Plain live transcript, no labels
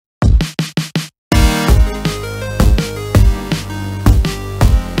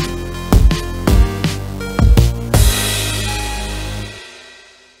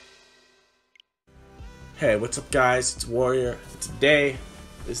Hey, what's up guys? It's Warrior. Today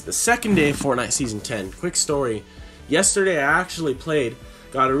is the second day of Fortnite Season 10. Quick story. Yesterday I actually played,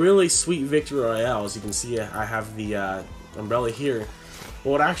 got a really sweet victory royale. As you can see, I have the umbrella here. But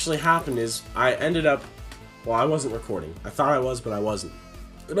what actually happened is I ended up, well, I wasn't recording. I thought I was, but I wasn't.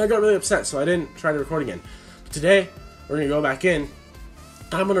 And I got really upset, so I didn't try to record again. But today, we're going to go back in.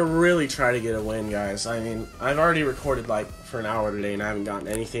 I'm going to really try to get a win, guys. I mean, I've already recorded like for an hour today and I haven't gotten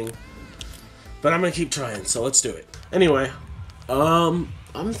anything. But I'm going to keep trying, so let's do it. Anyway, I'm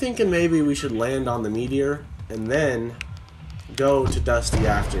thinking maybe we should land on the meteor and then go to Dusty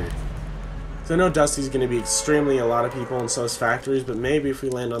after. So I know Dusty's going to be extremely a lot of people and so is factories, but maybe if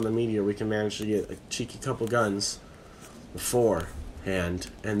we land on the meteor we can manage to get a cheeky couple guns beforehand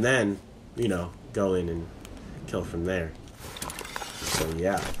and then, you know, go in and kill from there. So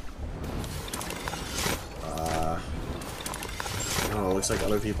yeah. Oh, it looks like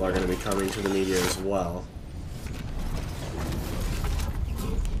other people are going to be coming to the meteor as well.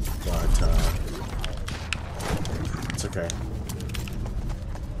 But, it's okay.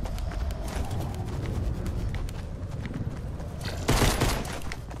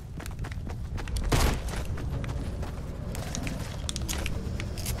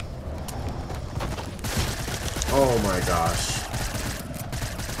 Oh my gosh.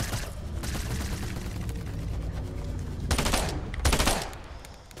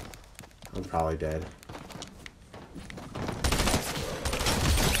 I'm probably dead.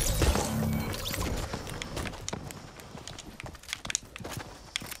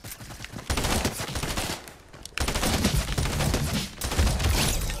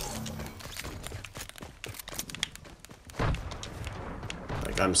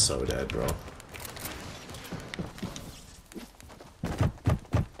 Like, I'm so dead, bro.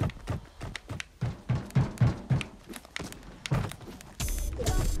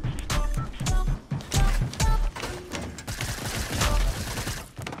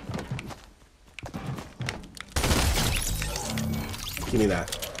 Give me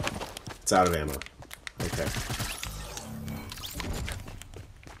that. It's out of ammo. Okay.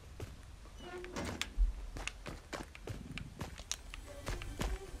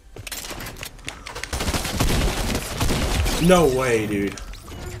 No way, dude.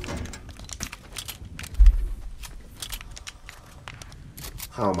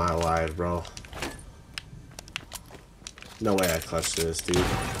 How am I alive, bro? No way I clutched this, dude.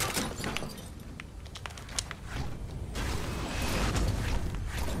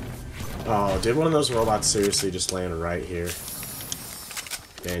 Oh, did one of those robots seriously just land right here?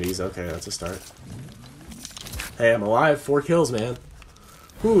 Dandies, okay, that's a start. Hey, I'm alive. 4 kills, man.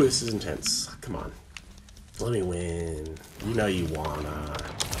 Whew, this is intense. Come on. Let me win. You know you wanna.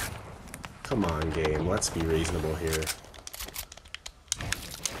 Come on, game. Let's be reasonable here.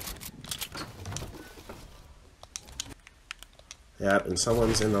 Yep, and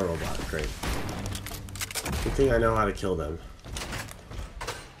someone's in the robot. Great. Good thing I know how to kill them.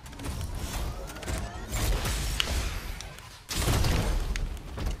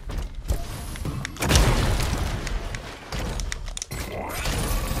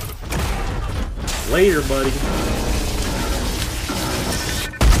 Later, buddy.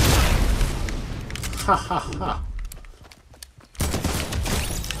 Ha ha ha.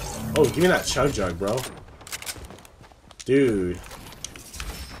 Oh, give me that chug jug, bro. Dude.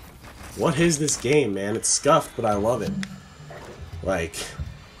 What is this game, man? It's scuffed, but I love it. Like,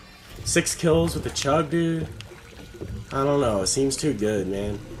 6 kills with the chug, dude. I don't know. It seems too good,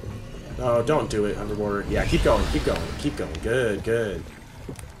 man. Oh, don't do it, underwater. Yeah, keep going, keep going, keep going. Good, good.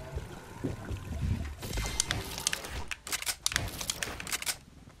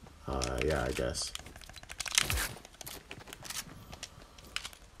 Yeah, I guess.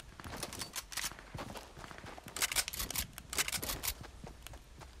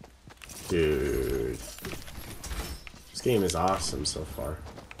 Dude. This game is awesome so far.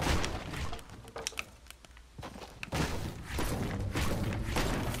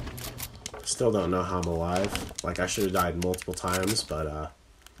 Still don't know how I'm alive. Like, I should have died multiple times, but,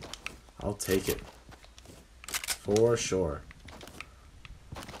 I'll take it. For sure.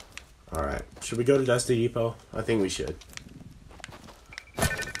 Alright, should we go to Dusty Depot? I think we should.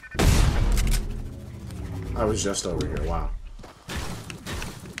 I was just over here, wow.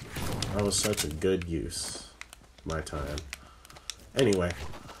 That was such a good use of my time. Anyway.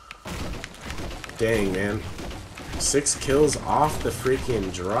 Dang, man. 6 kills off the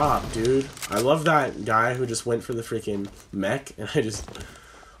freaking drop, dude. I love that guy who just went for the freaking mech, and I just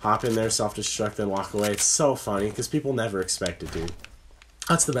hop in there, self-destruct, and walk away. It's so funny, because people never expect it, dude.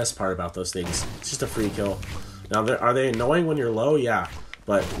 That's the best part about those things. It's just a free kill. Now, are they annoying when you're low? Yeah.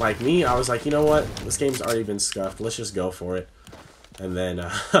 But like me, I was like, you know what? This game's already been scuffed. Let's just go for it. And then,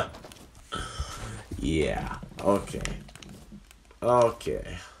 yeah. Okay.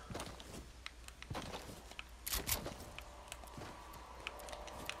 Okay.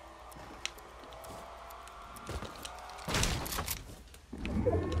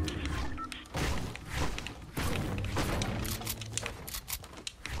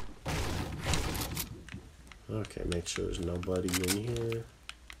 Okay, make sure there's nobody in here.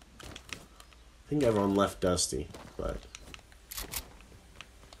 I think everyone left Dusty, but...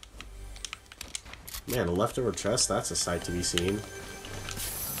 Man, a leftover chest, that's a sight to be seen.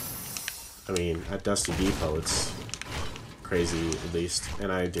 I mean, at Dusty Depot, it's crazy, at least.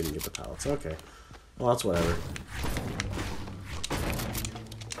 And I didn't get the pallets. Okay. Well, that's whatever.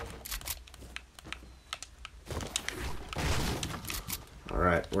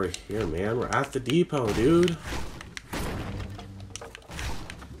 Alright, we're here, man. We're at the depot, dude.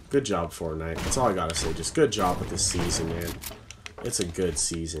 Good job, Fortnite. That's all I gotta say. Just good job with this season, man. It's a good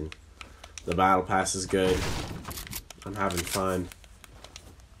season. The battle pass is good. I'm having fun.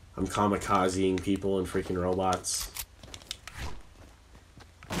 I'm kamikazing people and freaking robots.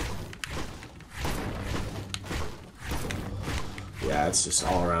 Yeah, it's just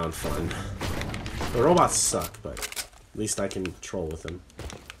all around fun. The robots suck, but at least I can troll with them.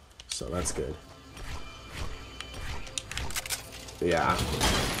 So that's good. Yeah.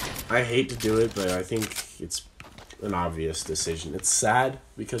 I hate to do it, but I think it's an obvious decision. It's sad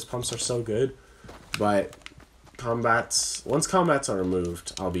because pumps are so good, but once combats are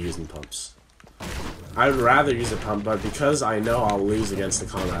removed, I'll be using pumps. I'd rather use a pump, but because I know I'll lose against the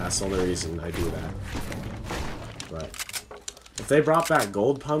combat, that's the only reason I do that. But if they brought back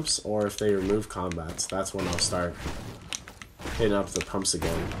gold pumps, or if they remove combats, that's when I'll start hitting up the pumps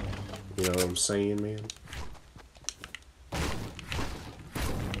again. You know what I'm saying, man?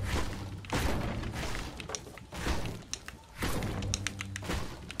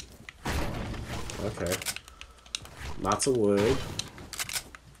 Okay. Lots of wood.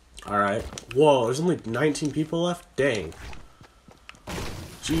 Alright. Whoa, there's only 19 people left? Dang.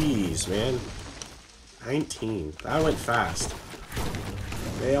 Jeez, man. 19. That went fast.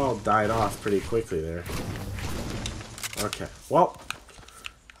 They all died off pretty quickly there. Okay. Well,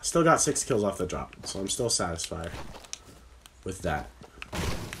 I still got 6 kills off the drop, so I'm still satisfied with that.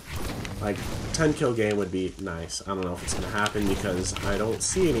 Like, 10 kill game would be nice. I don't know if it's going to happen because I don't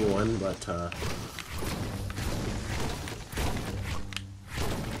see anyone, but,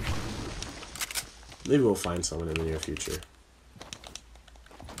 maybe we'll find someone in the near future.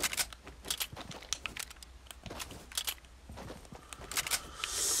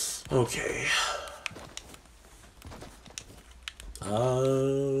 Okay. I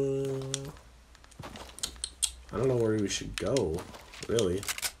don't know where we should go, really.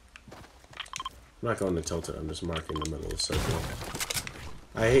 I'm not going to tilt it, I'm just marking the middle of the circle.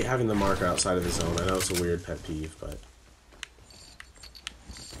 I hate having the marker outside of the zone. I know it's a weird pet peeve, but it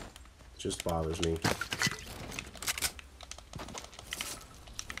just bothers me.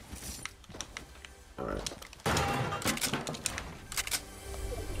 Alright.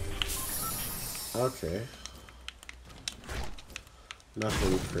 Okay.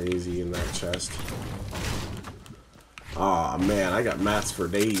 Nothing crazy in that chest. Aw, man, I got mats for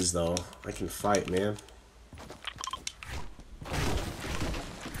days, though. I can fight, man.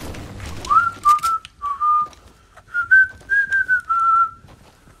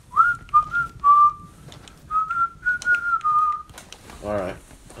 Alright.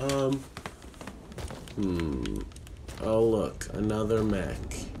 Oh, look. Another mech.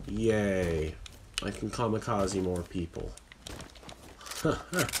 Yay. I can kamikaze more people.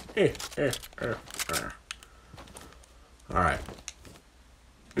 Alright.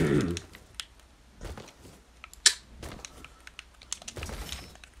 I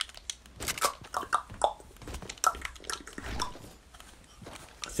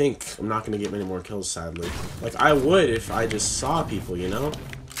think I'm not going to get many more kills, sadly. Like, I would if I just saw people, you know?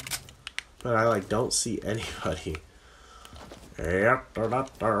 But I, like, don't see anybody. But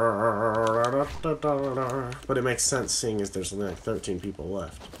it makes sense seeing as there's only like 13 people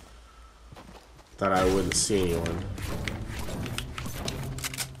left. That I wouldn't see anyone.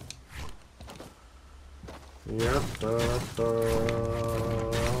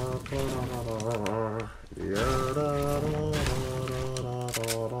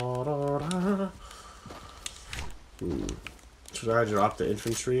 Should I drop the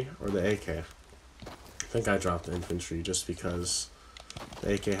infantry or the AK? I think I dropped the infantry just because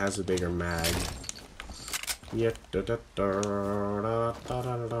the AK has a bigger mag.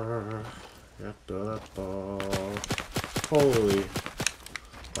 Holy.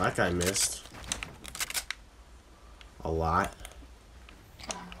 That guy missed. A lot.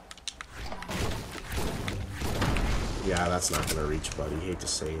 Yeah, that's not gonna reach, buddy. Hate to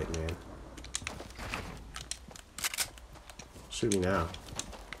say it, man. Shoot me now.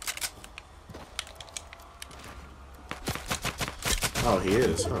 Oh, he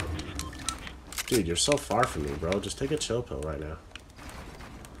is, huh? Dude, you're so far from me, bro. Just take a chill pill right now.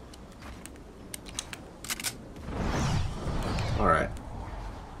 Alright.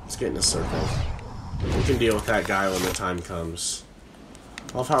 Let's get in a circle. We can deal with that guy when the time comes.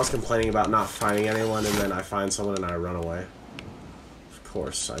 I love how I was complaining about not finding anyone, and then I find someone and I run away. Of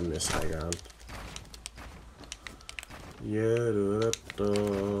course, I miss high ground. Yeah.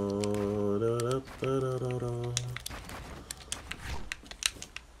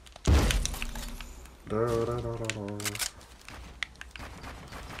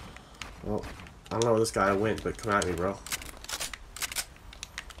 Well, I don't know where this guy went, but come at me, bro.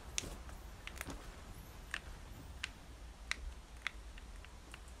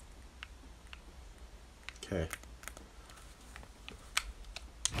 Okay.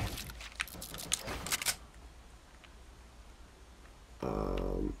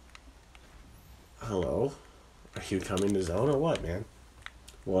 Hello? Are you coming to zone or what, man?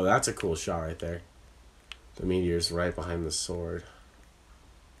 Well, that's a cool shot right there. The meteor's right behind the sword.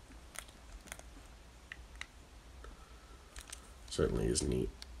 Certainly is neat.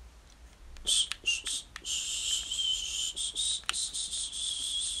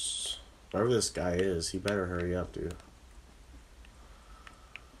 Wherever this guy is, he better hurry up, dude.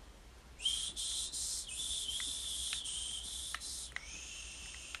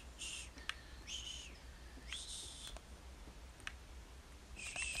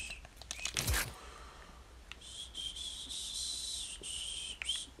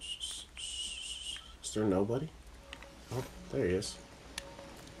 Is there nobody? Oh, there he is.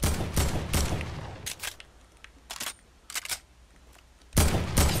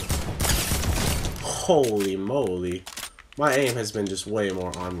 Holy moly. My aim has been just way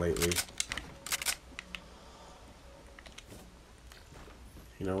more on lately.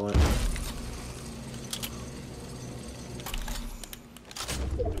 You know what?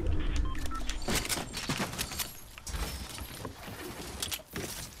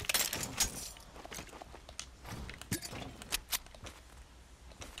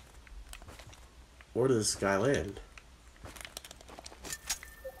 Where did this guy land?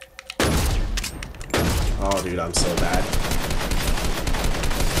 Oh, dude, I'm so bad.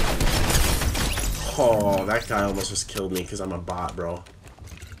 Oh, that guy almost just killed me because I'm a bot, bro.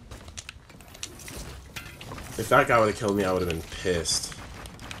 If that guy would have killed me, I would have been pissed.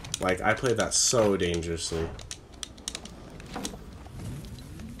 Like, I played that so dangerously.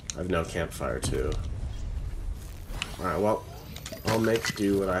 I have no campfire, too. Alright, well, I'll make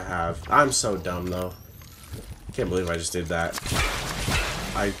do what I have. I'm so dumb, though. Can't believe I just did that.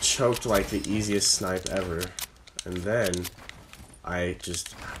 I choked like the easiest snipe ever, and then I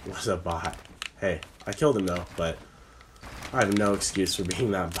just was a bot. Hey, I killed him though, but I have no excuse for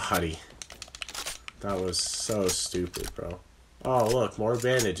being that body. That was so stupid, bro. Oh, look, more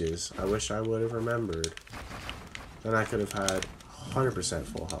bandages. I wish I would have remembered. Then I could have had 100%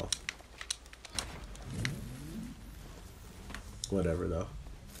 full health. Whatever, though.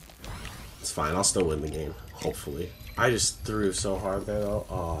 It's fine. I'll still win the game, hopefully. I just threw so hard there, though.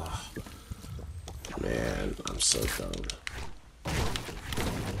 Oh, man, I'm so dumb.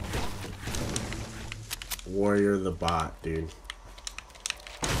 Warrior the bot, dude.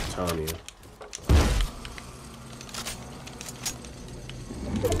 I'm telling you.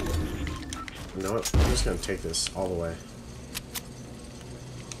 You know what? I'm just gonna take this all the way.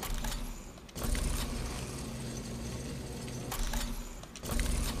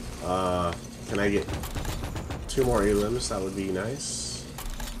 Can I get 2 more elims? That would be nice.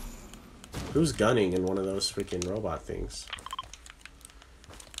 Who's gunning in one of those freaking robot things?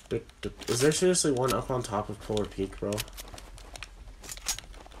 Is there seriously one up on top of Polar Peak, bro?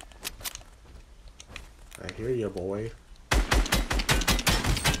 I hear ya, boy.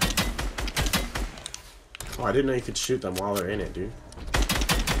 Oh, I didn't know you could shoot them while they're in it, dude.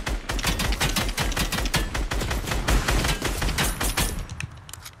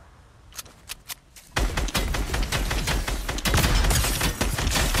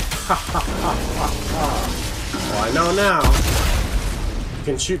 Well, I know now. You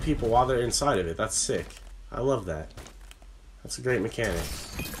can shoot people while they're inside of it. That's sick. I love that. That's a great mechanic.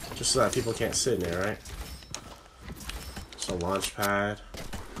 Just so that people can't sit in there, right? So launch pad.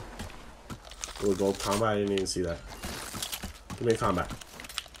 Ooh, gold combat. I didn't even see that. Give me a combat.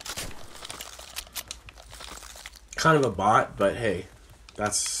 Kind of a bot, but hey,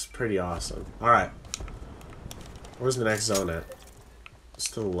 That's pretty awesome. Alright. Where's the next zone at?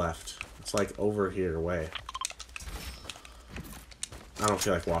 It's to the left. It's like over here way. I don't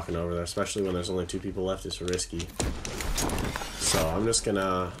feel like walking over there, especially when there's only 2 people left. It's risky. So I'm just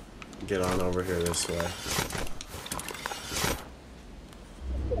gonna get on over here this way.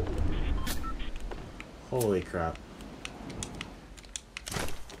 Holy crap.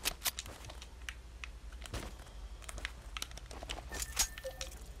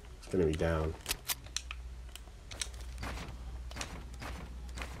 It's gonna be down.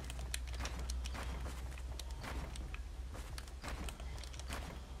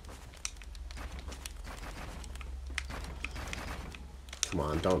 Come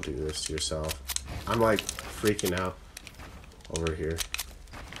on, don't do this to yourself. I'm like freaking out over here.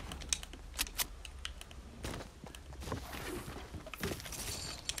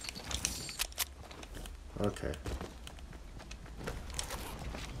 Okay.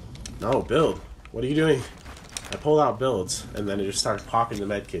 No, build. What are you doing? I pulled out builds, and then it just started popping the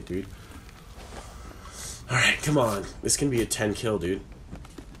medkit, dude. Alright, come on. This can be a 10 kill, dude.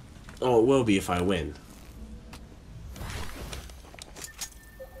 Oh, it will be if I win.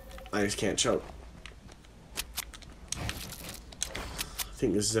 I just can't choke. I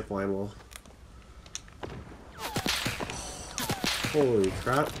think this zipline will... Holy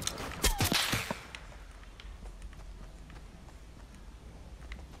crap.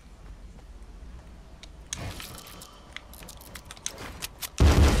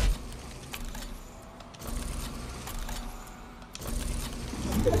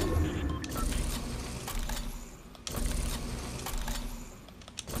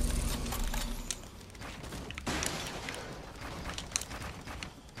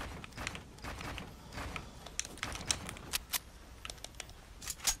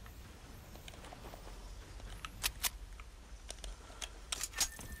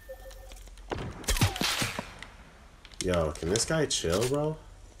 Yo, can this guy chill, bro?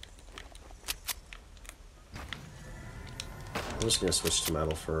 I'm just gonna switch to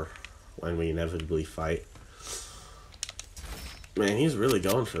metal for when we inevitably fight. Man, he's really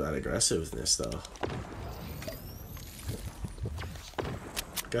going for that aggressiveness, though.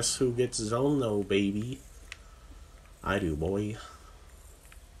 Guess who gets zone, though, baby? I do, boy.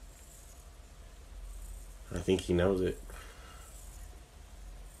 I think he knows it.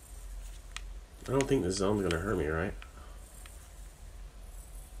 I don't think the zone's gonna hurt me, right?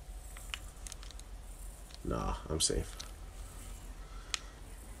 Nah, I'm safe.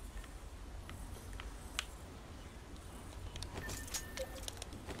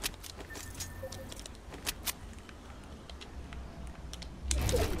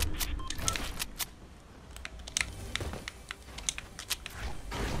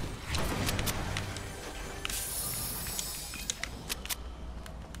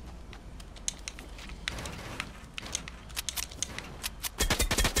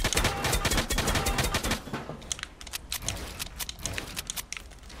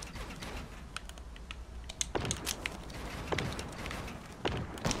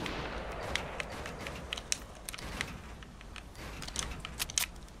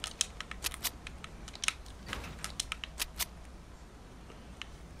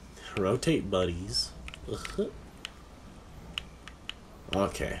 Rotate buddies.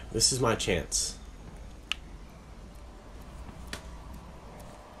 Okay, this is my chance.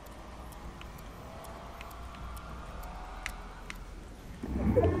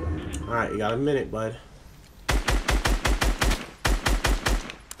 Alright, you got a minute, bud.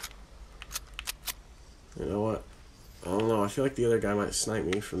 You know what? I don't know, I feel like the other guy might snipe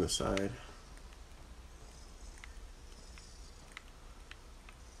me from the side.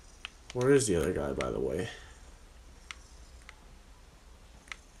 Where is the other guy, by the way?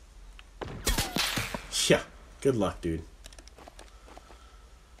 Yeah, good luck, dude.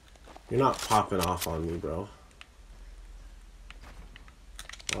 You're not popping off on me, bro.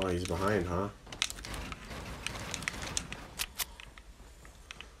 Oh, he's behind, huh?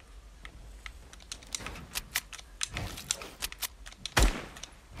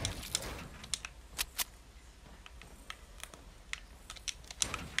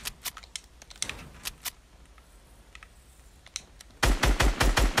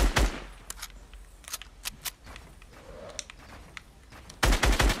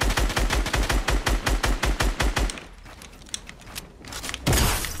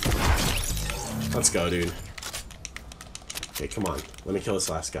 Let's go, dude. Okay, come on. Let me kill this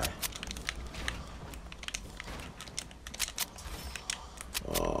last guy.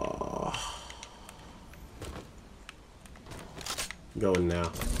 Oh. Going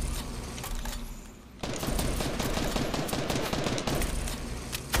now.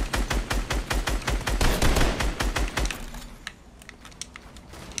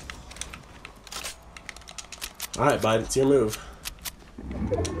 Alright, bud, it's your move.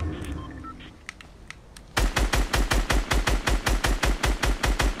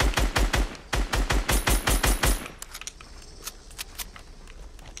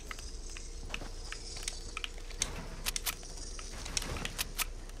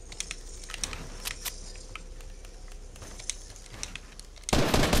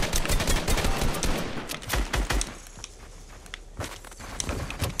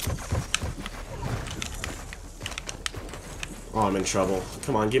 Oh, I'm in trouble.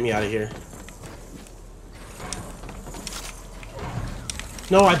 Come on, get me out of here.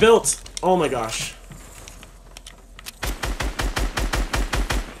 No, I built! Oh my gosh.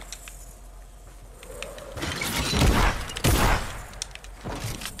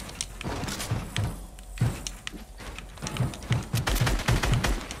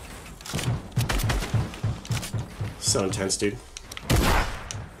 So intense, dude.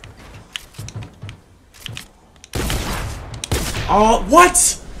 Oh,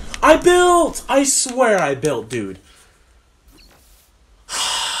 what? I built! I swear I built, dude.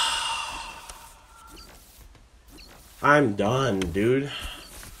 I'm done, dude.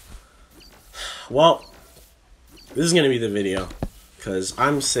 Well, this is gonna be the video, because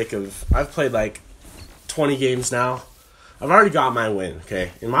I'm sick of... I've played like 20 games now. I've already got my win,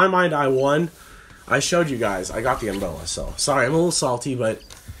 okay? In my mind, I won. I showed you guys. I got the umbrella, so... Sorry, I'm a little salty, but...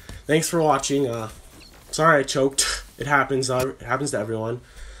 Thanks for watching. Sorry I choked. It happens. It happens to everyone.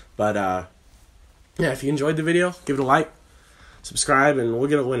 But, yeah, if you enjoyed the video, give it a like, subscribe, and we'll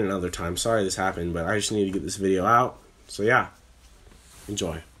get a win another time. Sorry this happened, but I just need to get this video out. So, yeah,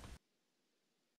 enjoy.